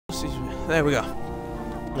There we go.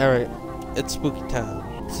 Alright, it's spooky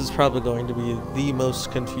time. This is probably going to be the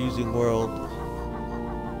most confusing world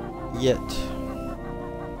yet.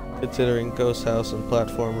 Considering Ghost House and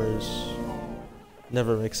platformers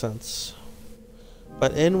never make sense.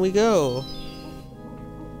 But in we go!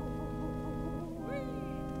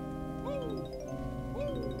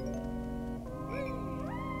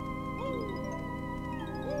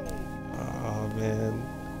 Oh man,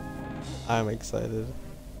 I'm excited.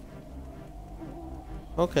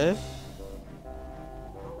 Okay.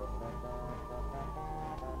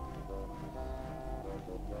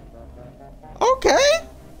 Okay!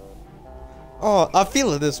 Oh, I'm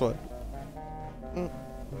feeling this one.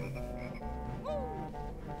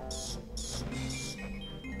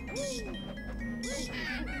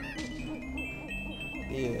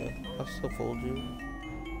 Yeah, I'll still fold you.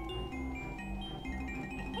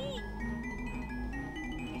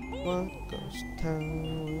 What goes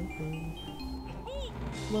down?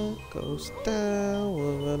 What goes down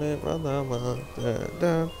when it runs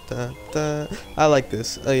da. I like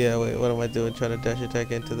this. Oh yeah, wait, what am I doing? Trying to dash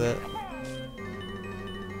attack into that.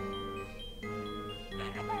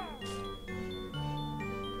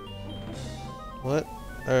 What?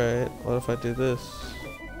 Alright, what if I do this?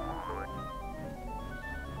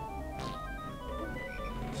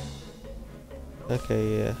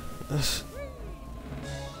 Okay, yeah.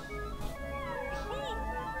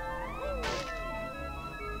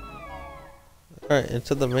 Alright,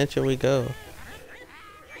 into the mansion we go.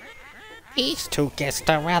 These two guests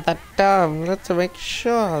are rather dumb. Let's make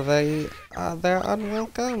sure they're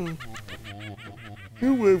unwelcome.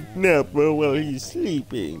 You will nap while he's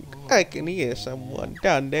sleeping. I can hear someone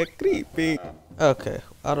down there creeping. Okay,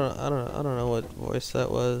 I don't know what voice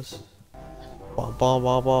that was. Ba ba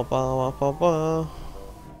ba ba ba ba ba.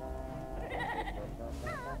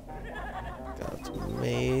 Got a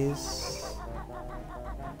maze.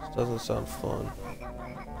 This doesn't sound fun.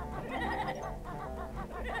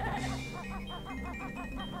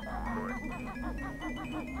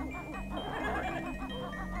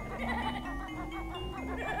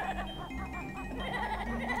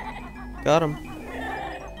 Got him.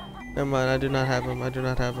 Never mind, I do not have him. I do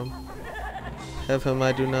not have him. Have him,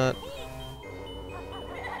 I do not.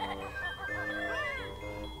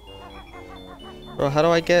 Bro, how do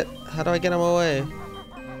I get him away?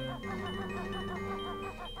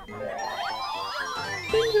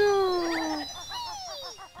 Bingo!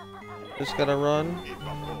 Just gotta run.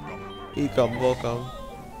 He come, go come.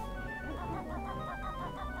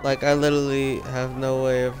 Like, I literally have no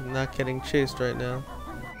way of not getting chased right now.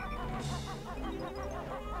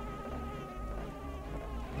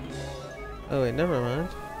 Oh wait, never mind.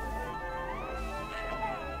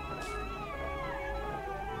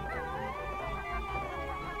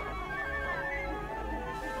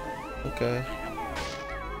 Okay.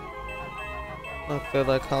 Look, they're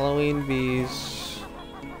like Halloween bees.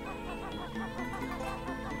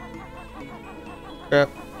 Crap.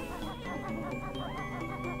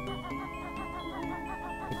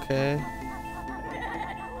 Okay.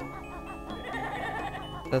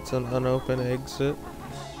 That's an unopened exit.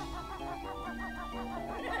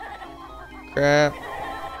 Crap.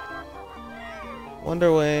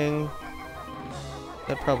 Wonder Wing.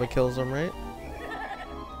 That probably kills them, right?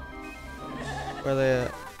 Where are they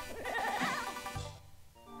at?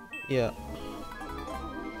 Yeah.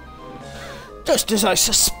 Just as I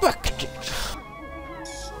suspected.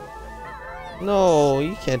 No,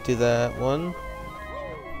 you can't do that one.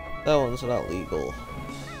 That one's not legal.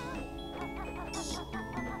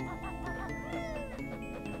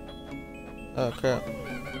 Oh crap.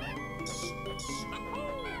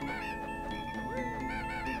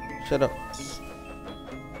 Shut up.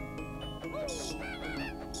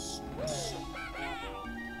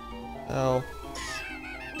 Ow.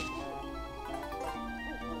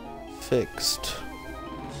 Fixed.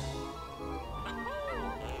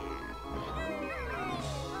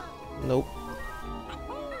 Nope.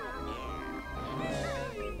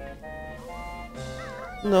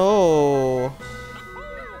 No.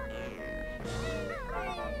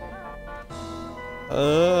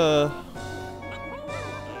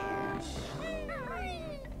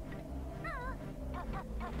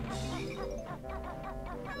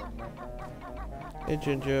 Hey,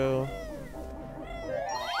 Jinjo.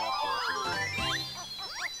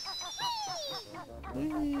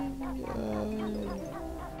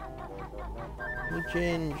 We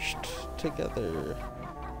changed together.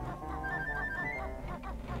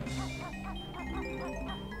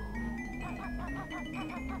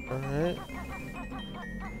 Alright.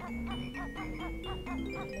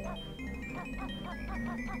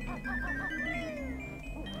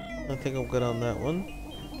 I think I'm good on that one.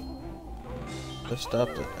 I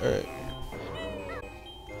stopped it. Alright.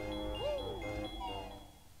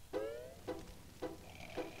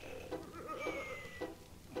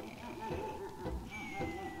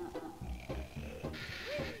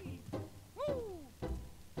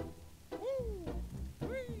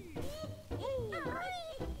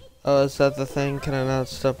 Oh, is that the thing? Can I not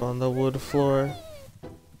step on the wood floor?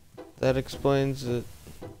 That explains it.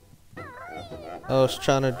 I was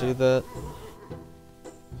trying to do that,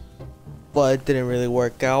 but it didn't really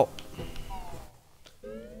work out.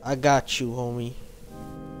 I got you, homie.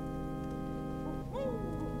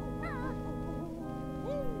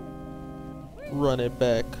 Run it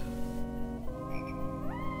back.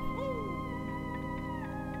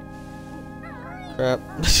 Crap.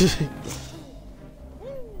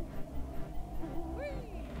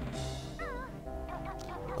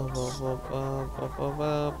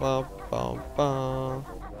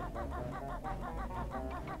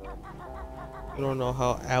 You don't know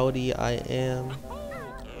how outy I am.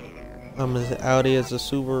 I'm as outy as a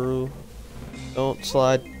Subaru. Don't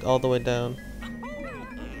slide all the way down.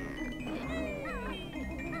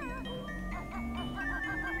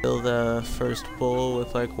 Kill the first bull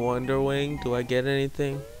with like Wonder Wing. Do I get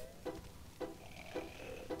anything?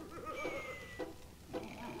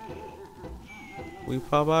 We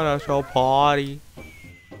pop out at your party.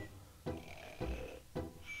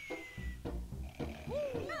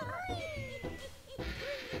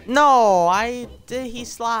 No, he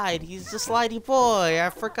slide. He's the slidey boy. I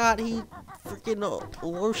forgot he freaking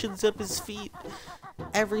lotions up his feet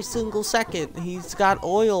every single second. He's got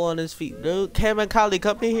oil on his feet. No, Cam and Kylie,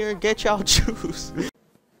 come in here and get y'all juice.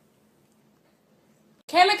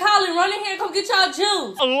 Cam and Kylie, run in here and come get y'all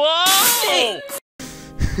juice. Whoa!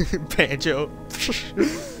 Banjo.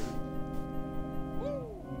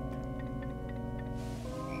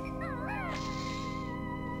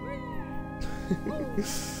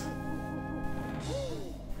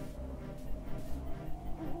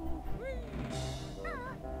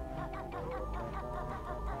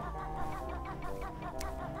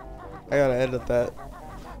 I gotta edit that.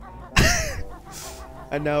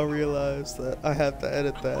 I now realize that I have to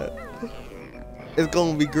edit that. It's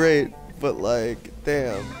gonna be great, but like,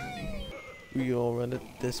 damn. We gonna run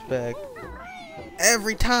this back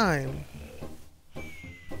every time.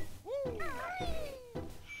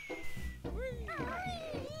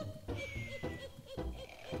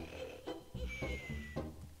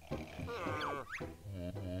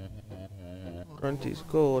 Grunty's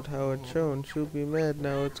gold, how it shone. She'll be mad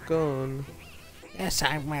now it's gone. Yes,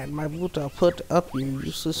 I'm mad. My boot I'll put up, you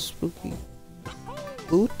useless spooky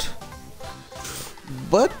boot.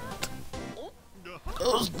 But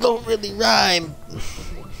those don't really rhyme.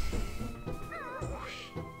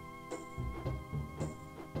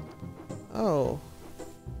 Oh.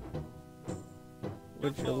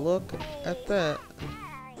 Would you look at that?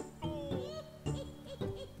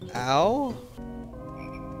 Ow.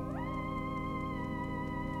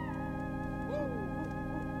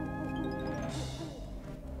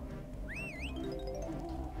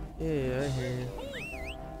 Yeah, I hear you.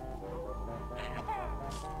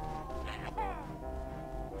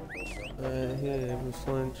 Hey, Miss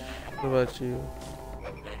Lynch. What about you?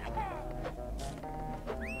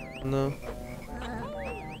 No.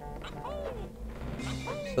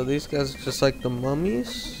 So these guys are just like the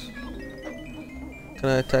mummies? Can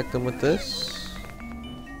I attack them with this?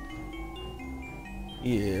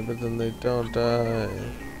 Yeah, but then they don't die.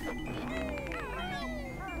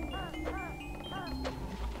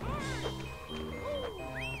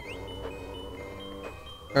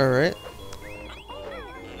 Alright.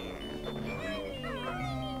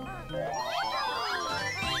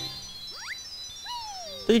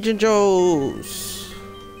 Legion Joes!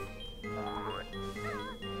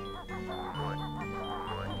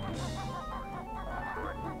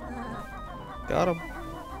 Got him.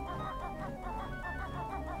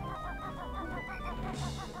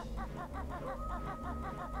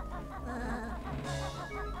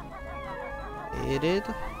 Hit it.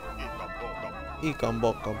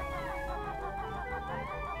 Ikambokam.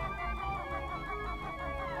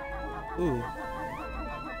 Ooh.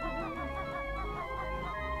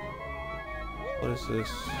 What is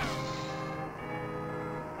this?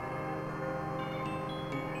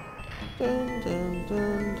 Dun, dun,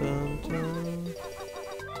 dun, dun, dun.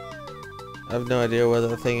 I have no idea where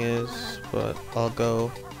that thing is, but I'll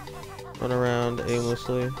go run around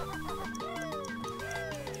aimlessly.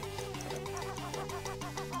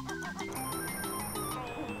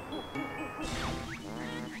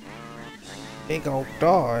 Big old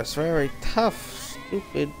door is very tough.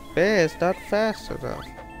 Stupid bear's not fast enough.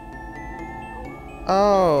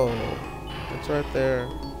 Oh, it's right there.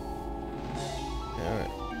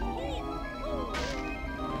 Alright.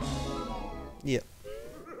 Yep.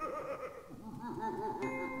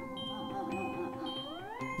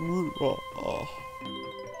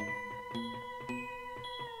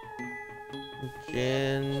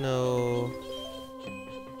 Geno.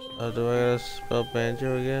 Oh, do I gotta spell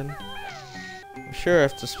Banjo again? I'm sure I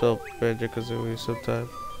have to spell Banjo-Kazooie sometime.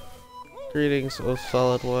 Greetings, O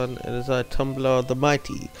Solid One. It is I, Tumbler the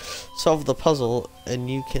Mighty. Solve the puzzle, and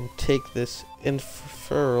you can take this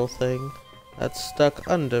infernal thing that's stuck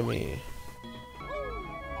under me.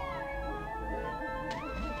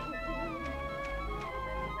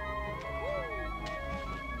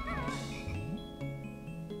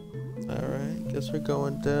 Alright, guess we're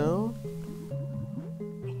going down.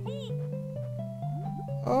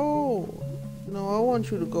 Oh! No, I want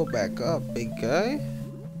you to go back up, big guy.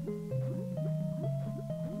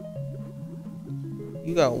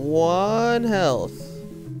 You got 1 health.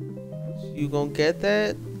 So you gonna get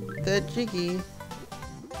that jiggy.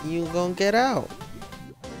 You gonna get out.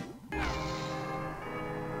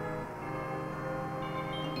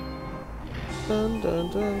 Dun dun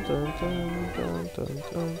dun dun dun dun dun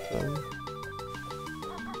dun dun.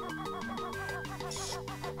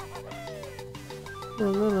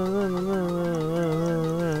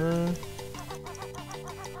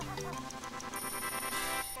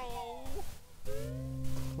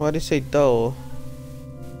 Why do you say dull?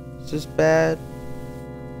 Is this bad?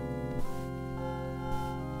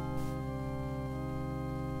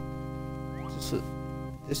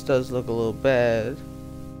 This does look a little bad.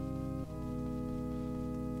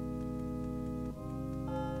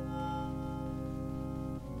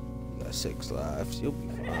 You got 6 lives, you'll be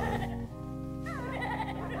fine.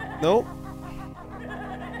 Nope.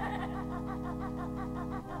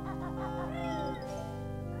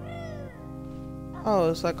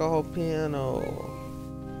 Oh, it's like a whole piano.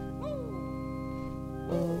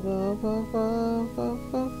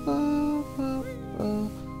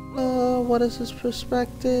 What is this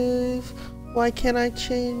perspective? Why can't I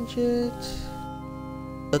change it?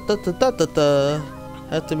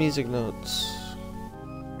 At the music notes.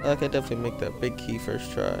 I can definitely make that big key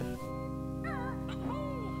first try.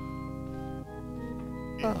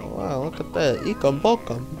 Oh wow, look at that. Ekum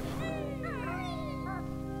bokum.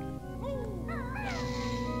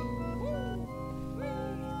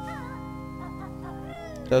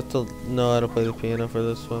 I have to know how to play the piano for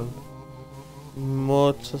this one.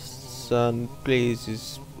 Moto-san plays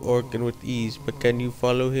his organ with ease, but can you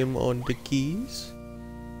follow him on the keys?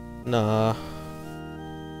 Nah.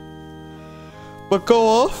 But go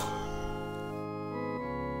off!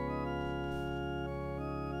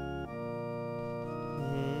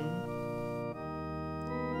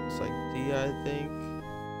 It's like D, I think.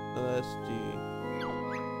 No, that's D.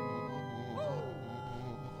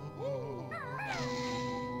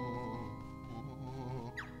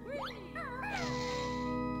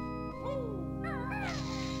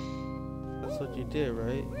 That's what you did,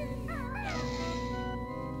 right?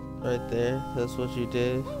 Right there, that's what you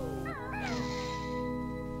did.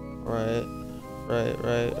 Right.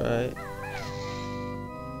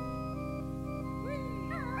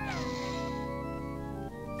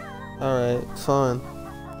 Alright, fine.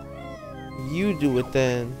 You do it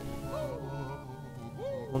then.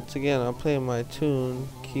 Once again, I'll play my tune.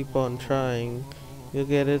 Keep on trying. You'll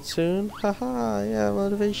get it soon? Haha, yeah,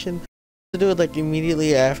 motivation. To do it like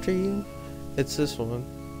immediately after you? It's this one.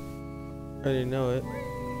 I already know it.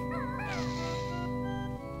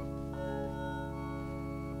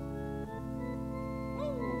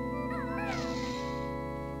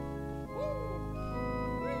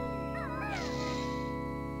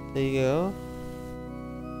 There you go.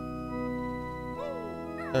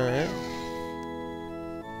 Alright.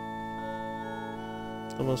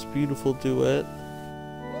 The most beautiful duet.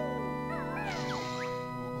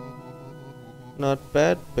 Not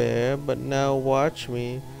bad, bear, but now watch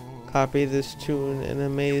me. Copy this tune and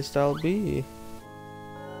amazed I'll be.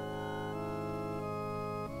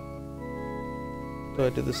 Do I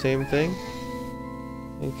do the same thing?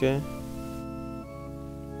 Okay.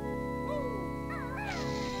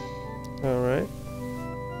 Alright.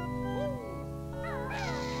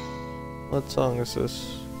 What song is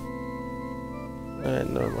this? Alright,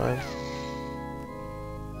 never mind.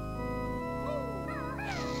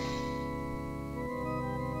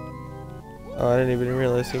 Oh, I didn't even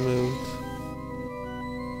realize he moved.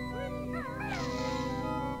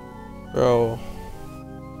 Bro.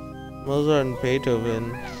 Mozart and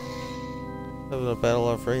Beethoven having a battle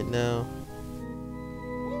off right now.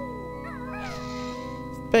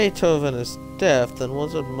 Beethoven is deaf, then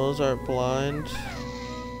wasn't Mozart blind?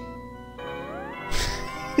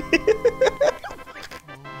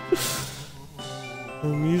 My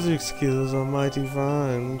music skills are mighty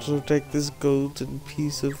fine, so take this golden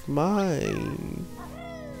piece of mine.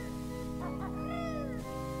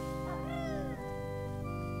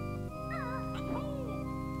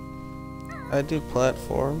 I do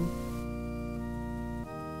platform.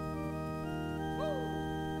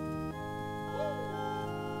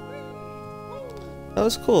 That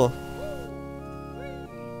was cool.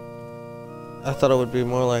 I thought it would be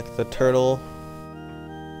more like the turtle,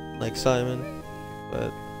 like Simon,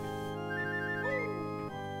 but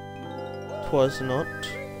 'twas not.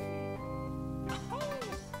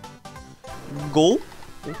 Go.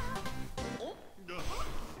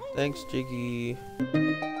 Thanks, Jiggy.